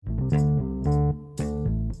Hey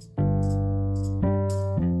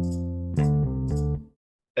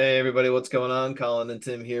everybody, what's going on? Colin and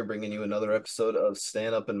Tim here, bringing you another episode of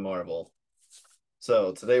Stand Up and Marvel.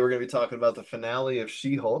 So today we're going to be talking about the finale of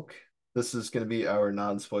She-Hulk. This is going to be our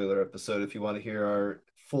non-spoiler episode. If you want to hear our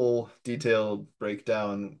full detailed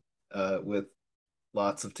breakdown with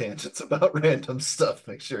lots of tangents about random stuff,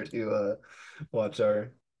 make sure to watch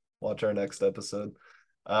our watch our next episode.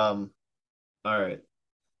 Um, all right,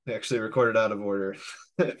 we actually recorded out of order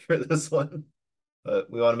for this one.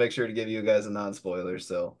 But we want to make sure to give you guys a non-spoiler.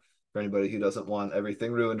 So for anybody who doesn't want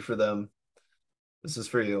everything ruined for them, this is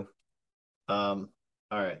for you. Um,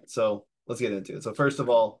 all right, so let's get into it. So first of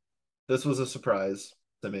all, this was a surprise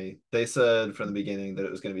to me. They said from the beginning that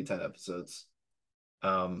it was going to be 10 episodes.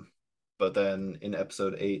 Um, but then in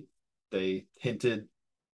episode 8, they hinted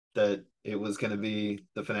that it was going to be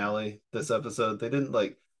the finale this episode. They didn't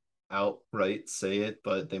like outright say it,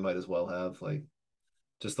 but they might as well have. Like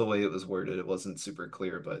just the way it was worded, it wasn't super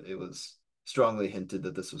clear, but it was strongly hinted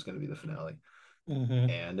that this was going to be the finale, Hmm.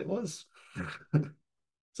 and it was.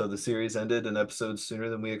 So the series ended an episode sooner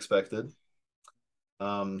than we expected,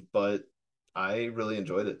 but I really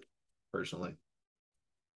enjoyed it personally.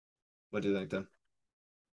 What do you think, Tim?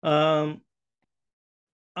 Um,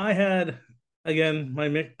 I had I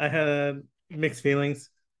had mixed feelings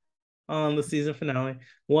on the season finale.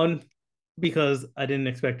 One, because I didn't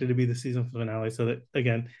expect it to be the season finale, so that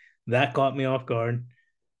again, that caught me off guard,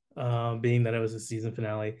 being that it was a season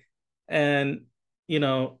finale, and you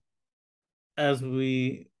know, as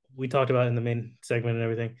we talked about in the main segment and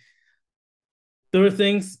everything, there were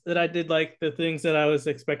things that I did like, the things that I was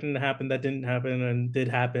expecting to happen that didn't happen, and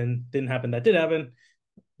didn't happen that did happen,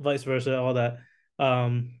 vice versa, all that.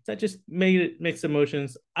 That just made it mixed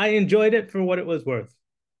emotions. I enjoyed it for what it was worth.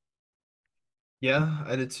 Yeah,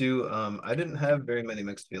 I did too. I didn't have very many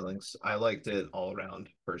mixed feelings. I liked it all around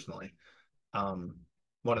personally. Um,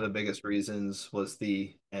 One of the biggest reasons was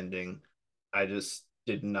the ending. I just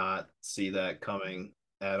did not see that coming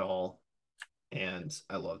at all. And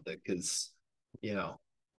I loved it because, you know,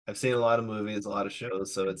 I've seen a lot of movies, a lot of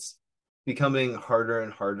shows, so it's becoming harder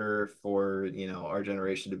and harder for, our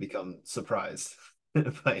generation to become surprised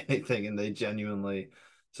by anything, and they genuinely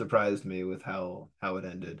surprised me with how it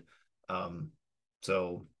ended. Um,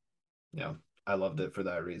 so, I loved it for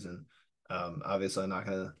that reason. Obviously, I'm not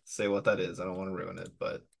gonna say what that is. I don't want to ruin it,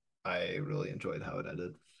 but I really enjoyed how it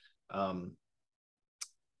ended. Um,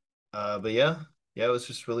 but yeah, it was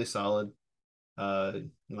just really solid.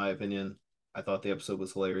 In my opinion, I thought the episode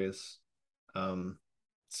was hilarious. Um,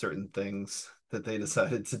 Certain things that they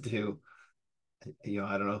decided to do,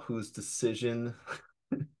 I don't know whose decision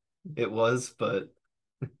it was, but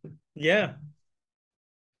Yeah,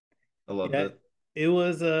 I loved yeah, it. it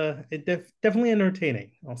was definitely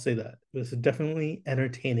entertaining. I'll say that it was a definitely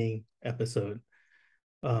entertaining episode,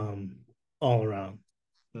 um, all around.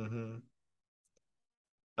 Hmm.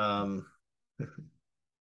 Um,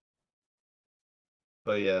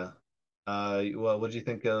 but yeah. Well, what do you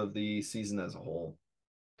think of the season as a whole?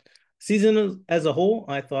 Season as a whole,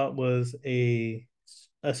 I thought was a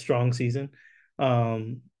strong season.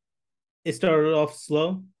 Um, it started off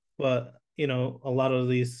slow, but a lot of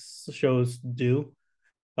these shows do.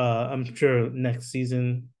 I'm sure next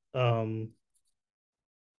season,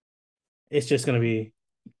 it's just gonna be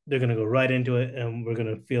they're gonna go right into it, and we're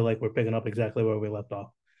gonna feel like we're picking up exactly where we left off.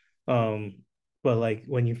 Um, but like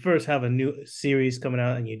when you first have a new series coming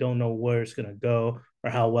out and you don't know where it's gonna go or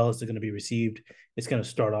how well it's gonna be received, it's gonna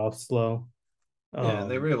start off slow. Yeah,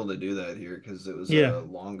 and they Um, were able to do that here because it was yeah, a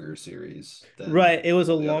longer series than right. It was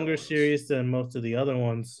a the other longer ones. series than most of the other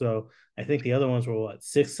ones, so I think the other ones were what,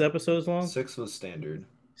 6 episodes long. 6 was standard,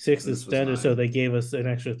 Six and is this was standard, so 9. they gave us an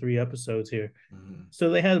extra 3 episodes here. Hmm. So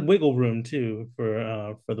they had wiggle room too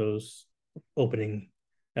for those opening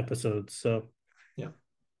episodes. So Yeah.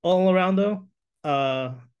 all around though,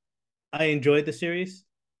 uh I enjoyed the series.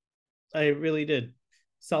 I really did.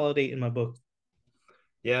 Solid 8 in my book.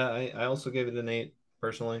 Yeah, I also gave it an 8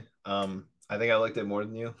 personally. I think I liked it more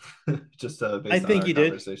than you, just I based on think our you did.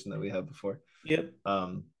 conversation that we had before. Yep.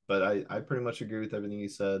 But I pretty much agree with everything you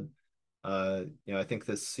said. I think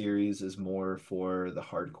this series is more for the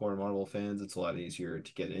hardcore Marvel fans. It's a lot easier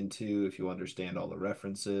to get into if you understand all the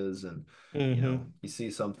references and, Mm-hmm. you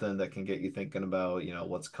see something that can get you thinking about,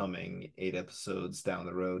 what's coming 8 episodes down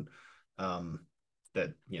the road. Um,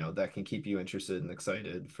 that can keep you interested and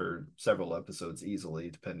excited for several episodes easily,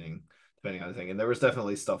 depending on the thing. And there was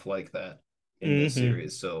definitely stuff like that in this Mm-hmm.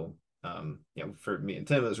 series. So, for me and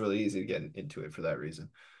Tim, it was really easy to get into it for that reason.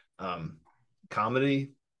 Um,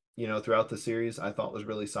 Comedy, throughout the series, I thought was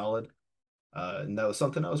really solid. And that was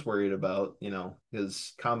something I was worried about,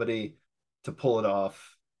 because comedy, to pull it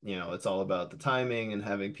off, it's all about the timing and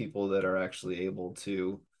having people that are actually able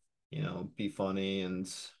to, be funny and,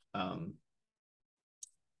 um,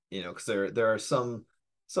 because there are some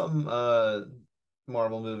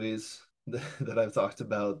Marvel movies that I've talked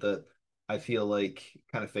about that I feel like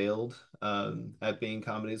kind of failed at being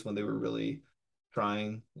comedies when they were really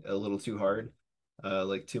trying a little too hard.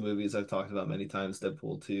 Like two movies I've talked about many times,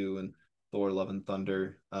 Deadpool 2 and Thor: Love and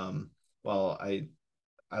Thunder. While I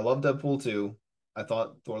love Deadpool 2, I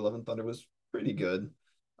thought Thor: Love and Thunder was pretty good.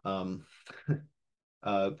 Um,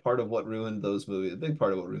 part of what ruined those movies, a big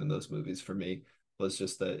part of what ruined those movies for me was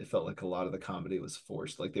just that it felt like a lot of the comedy was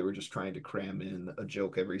forced. Like they were just trying to cram in a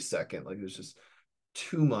joke every second. Like it was just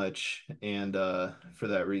too much. And for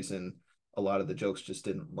that reason, a lot of the jokes just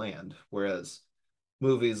didn't land. Whereas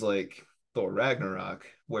movies like Thor Ragnarok,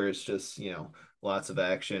 where it's just, lots of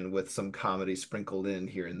action with some comedy sprinkled in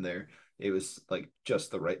here and there. It was like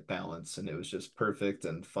just the right balance and it was just perfect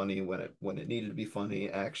and funny when it needed to be funny,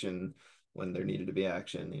 action when there needed to be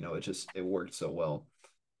action. It worked so well.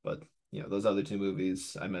 But, those other two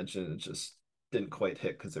movies I mentioned, it just didn't quite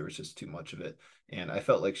hit because there was just too much of it. And I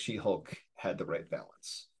felt like She-Hulk had the right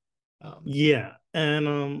balance. Um, Yeah,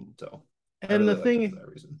 so I and the really liked it for thing, that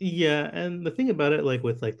reason. yeah, and the thing about it, like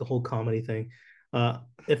with like the whole comedy thing,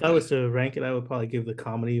 if I was to rank it, I would probably give the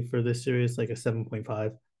comedy for this series like a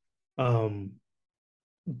 7.5. Um,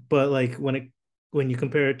 but like when you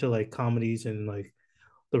compare it to like comedies and like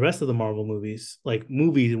the rest of the Marvel movies, like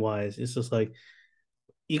movie wise, it's just like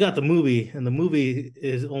you got the movie, and the movie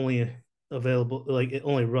is only available, like it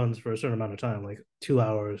only runs for a certain amount of time, like 2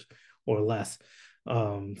 hours or less.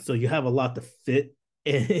 So you have a lot to fit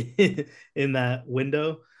in that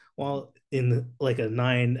window. While in like a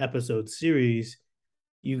 9 episode series,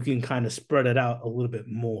 you can kind of spread it out a little bit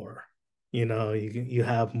more. You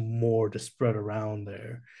have more to spread around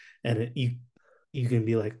there, and you can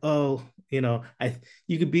be like, oh, I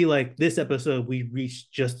you could be like, this episode we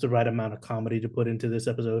reached just the right amount of comedy to put into this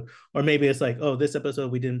episode, or maybe it's like, oh, this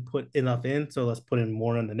episode we didn't put enough in, so let's put in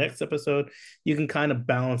more in the next episode. You can kind of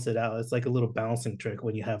balance it out. It's like a little balancing trick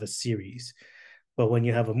when you have a series, but when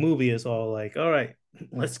you have a movie, it's all like, all right,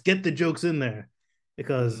 let's get the jokes in there,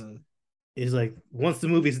 because Mm-hmm. it's like once the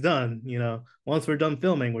movie's done, once we're done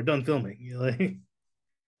filming, we're done filming. Like,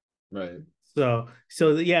 Right. so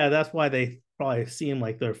yeah, that's why they probably seem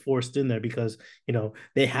like they're forced in there, because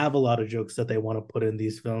they have a lot of jokes that they want to put in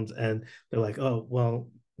these films, and they're like, oh well,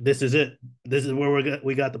 this is it. This is where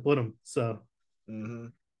we got to put them. So Mm-hmm.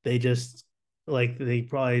 they just, like, they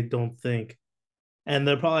probably don't think, and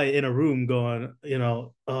they're probably in a room going,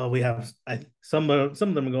 oh, we have, some of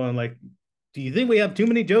them are going like, do you think we have too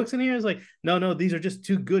many jokes in here? It's like, no, no, these are just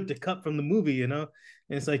too good to cut from the movie. And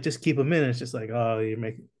it's like, just keep them in. It's just like, oh,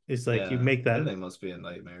 it's like you Yeah, make that. editing must be a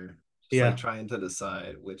nightmare. Just like Yeah, trying to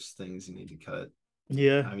decide which things you need to cut.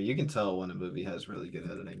 yeah. I mean, you can tell when a movie has really good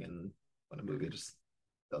editing and when a movie just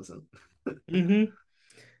doesn't. Mm-hmm. But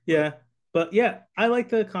Yeah, but yeah, I like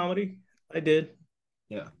the comedy. I did.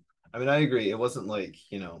 yeah, I mean, I agree. It wasn't like,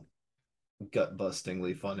 gut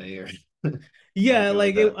bustingly funny or Yeah, anything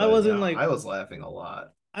like like that, I but wasn't like, I was laughing a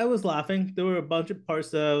lot. I was laughing. There were a bunch of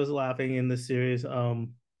parts that I was laughing in the series.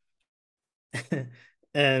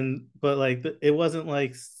 And but like it wasn't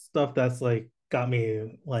like stuff that's like got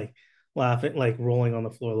me like laughing, like rolling on the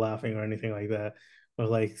floor laughing or anything like that, or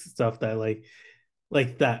like stuff that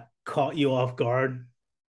like that caught you off guard,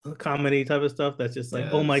 comedy type of stuff that's just like,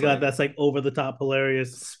 Yeah, oh my it's god, like that's like over the top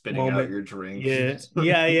hilarious spitting out moment. your drink. Yeah,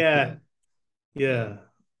 yeah, yeah, Yeah, yeah, yeah.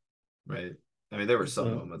 right. I mean, there were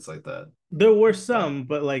some So moments like that, there were but some,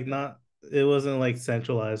 but like yeah. not. It wasn't like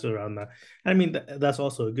centralized around that. I mean, that's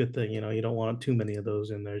also a good thing. You don't want too many of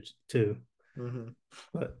those in there too. Hmm.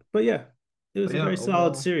 But yeah, it But was a yeah, very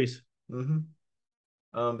solid overall. series. Hmm.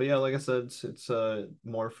 But yeah, like I said, it's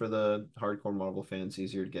more for the hardcore Marvel fans,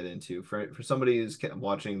 easier to get into. For somebody who's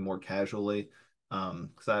watching more casually,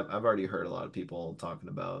 because I've already heard a lot of people talking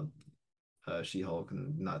about She-Hulk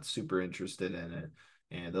and not super interested in it,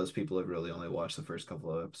 and those people have really only watched the first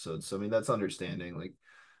couple of episodes. So I mean, that's understanding. Like,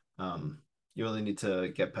 um, you really need to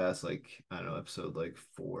get past like I don't know episode like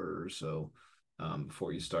 4 or so,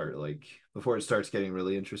 before you start like before it starts getting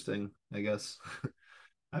really interesting, I guess.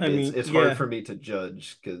 I I mean, it's mean, it's hard yeah. for me to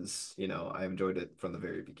judge because I enjoyed it from the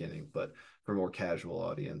very beginning, but for a more casual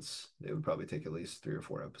audience, it would probably take at least 3 or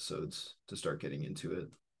 4 episodes to start getting into it.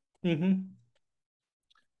 Mm-hmm.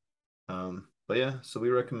 But yeah, so we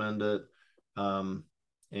recommend it. Um,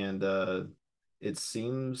 and it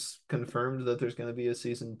seems confirmed that there's going to be a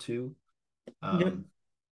season 2. Yep. Um,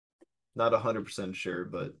 Not 100% sure,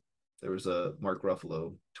 but there was a Mark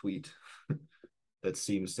Ruffalo tweet that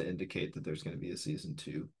seems to indicate that there's going to be a season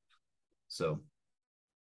two. So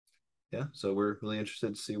yeah, so we're really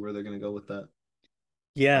interested to see where they're going to go with that.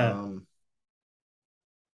 Yeah, Um,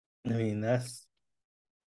 I mean that's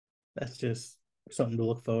just something to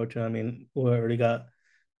look forward to. I mean, we already got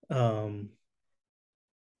um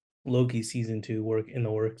Loki season 2 work in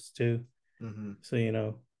the works too. mm-hmm.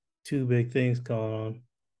 So, two big things going on.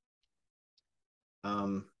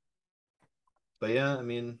 um, but yeah, I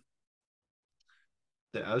mean,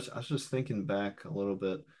 I was just thinking back a little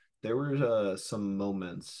bit. There were some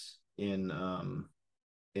moments in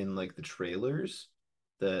like the trailers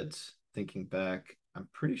that thinking back, I'm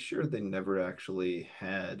pretty sure they never actually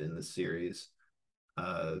had in the series.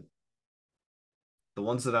 Uh, the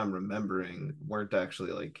ones that I'm remembering weren't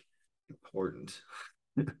actually like important,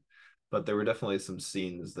 but there were definitely some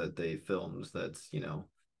scenes that they filmed that,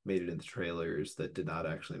 made it into trailers that did not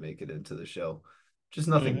actually make it into the show. Just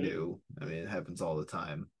nothing Mm-hmm. new. I mean, it happens all the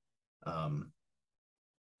time. Um,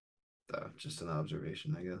 just an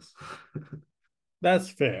observation, I guess. That's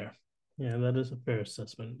fair. Yeah, that is a fair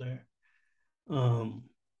assessment there. Um,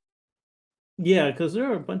 yeah, because there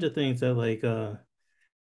are a bunch of things that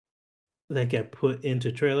get put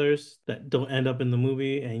into trailers that don't end up in the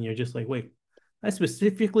movie, and you're just like, wait, I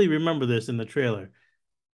specifically remember this in the trailer.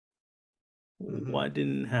 Hmm. Why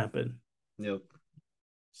didn't it happen? Yep.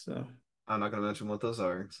 So I'm not going to mention what those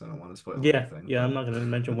are because I don't want to spoil yeah, anything. yeah, I'm not gonna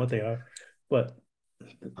mention what they are, but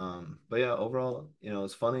But yeah, overall, it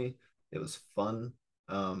was funny. It was fun.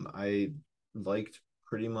 I liked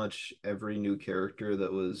pretty much every new character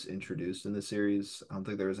that was introduced in the series. I don't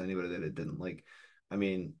think there was anybody that it didn't like. I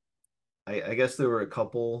mean, I guess there were a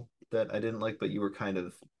couple that I didn't like, but you were kind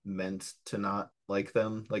of meant to not like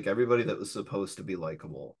them. Like everybody that was supposed to be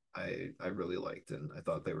likable, I really liked, and I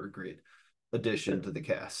thought they were a great addition to the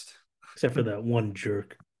cast. except for that one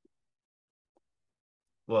jerk.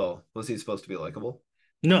 Well, was he supposed to be likable?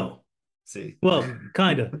 No, See, well,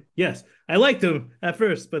 kinda. Yes, I liked him at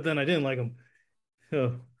first, but then I didn't like him.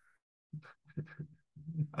 Oh,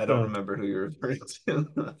 I don't so remember who you're referring to.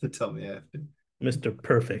 Not to tell me after. Mr.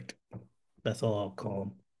 Perfect. That's all I'll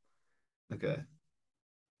call him. Okay.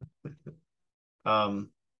 Um.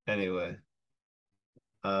 Anyway.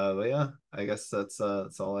 But yeah, I guess that's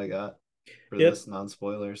all I got for Yep, this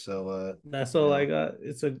non-spoiler. So that's all I got.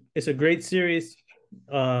 It's a great series.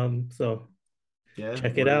 So yeah,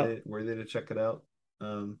 check it out. worthy to check it out.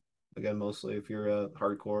 Um. Again, mostly if you're a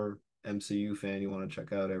hardcore MCU fan, you want to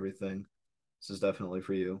check out everything. This is definitely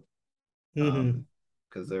for you. Mm-hmm.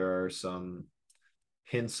 Because there are some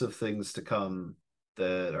hints of things to come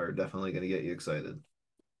that are definitely going to get you excited.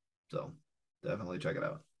 So definitely check it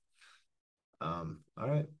out. All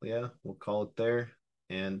right. Yeah, we'll call it there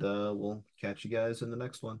and we'll catch you guys in the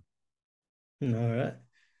next one. All right.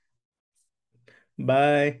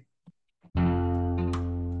 Bye.